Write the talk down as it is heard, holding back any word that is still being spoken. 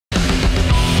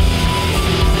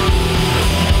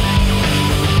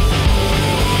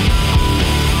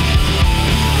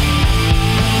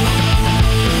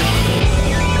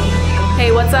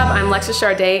Lexis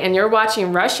Charday, and you're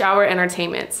watching Rush Hour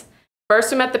Entertainment. First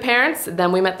we met the parents,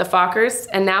 then we met the Fockers,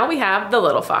 and now we have the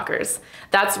Little Fockers.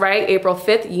 That's right, April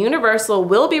 5th, Universal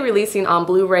will be releasing on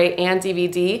Blu-ray and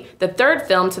DVD the third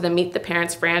film to the Meet the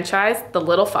Parents franchise, The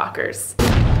Little Fockers.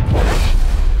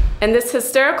 In this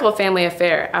hysterical family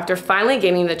affair, after finally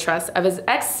gaining the trust of his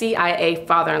ex-CIA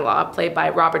father-in-law, played by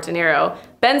Robert De Niro,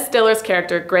 Ben Stiller's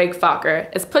character, Greg Focker,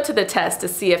 is put to the test to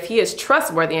see if he is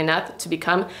trustworthy enough to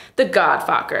become the God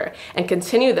Focker and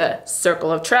continue the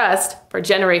circle of trust for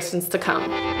generations to come.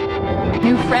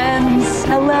 New friends,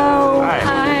 hello.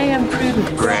 Hi, I'm Prudence.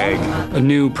 Greg. A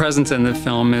new presence in the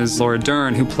film is Laura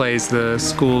Dern, who plays the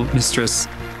school mistress.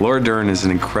 Laura Dern is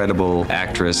an incredible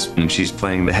actress, and she's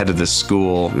playing the head of the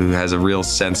school who has a real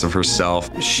sense of herself.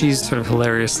 She's sort of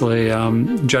hilariously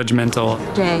judgmental.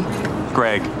 Jay.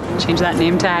 Greg. Change that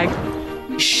name tag.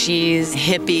 She's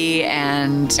hippie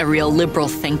and a real liberal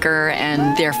thinker,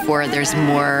 and therefore there's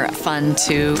more fun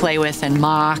to play with and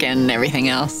mock and everything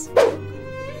else.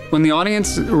 When the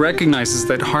audience recognizes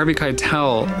that Harvey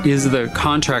Keitel is the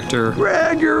contractor,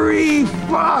 Gregory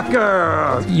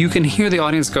Focker! You can hear the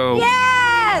audience go,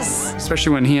 Yes!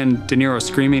 Especially when he and De Niro are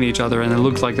screaming at each other and it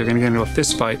looks like they're gonna get into a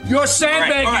fist fight. You're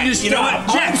sandbagging this stuff!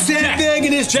 I'm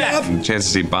sandbagging this stuff! Chance to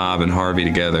see Bob and Harvey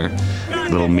together.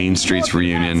 Little Mean Streets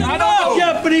reunion. I know!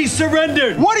 Japanese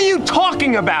surrendered! What are you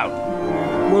talking about?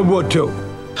 World War II.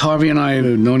 Harvey and I have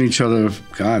known each other,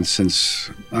 God,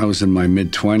 since I was in my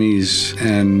mid-20s,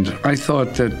 and I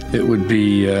thought that it would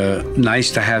be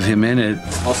nice to have him in it.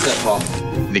 All set, Paul.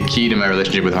 The key to my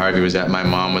relationship with Harvey was that my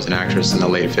mom was an actress in the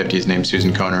late 50s named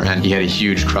Susan Kohner, and he had a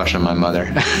huge crush on my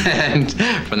mother. And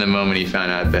from the moment he found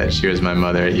out that she was my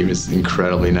mother, he was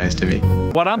incredibly nice to me.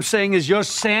 What I'm saying is you're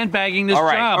sandbagging this job,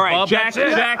 All right, Bob. Jack,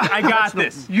 I got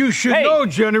this. You should know,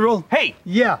 General. Hey.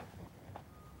 Yeah.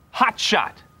 Hot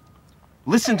shot.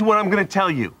 Listen to what I'm gonna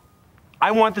tell you. I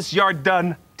want this yard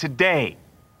done today.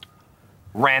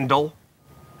 Randall.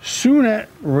 Soon at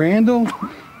Randall,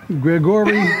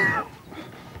 Gregory,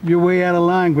 you're way out of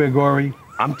line, Gregory.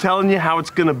 I'm telling you how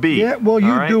it's gonna be. Yeah, well,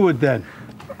 you do it then.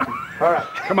 All right.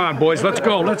 Come on, boys, let's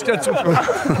go. Let's get some. Let's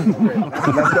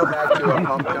go back to a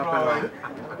pump up.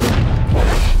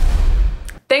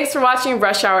 Thanks for watching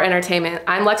Rush Hour Entertainment.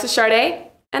 I'm Lexis Charday,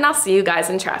 and I'll see you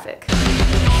guys in traffic.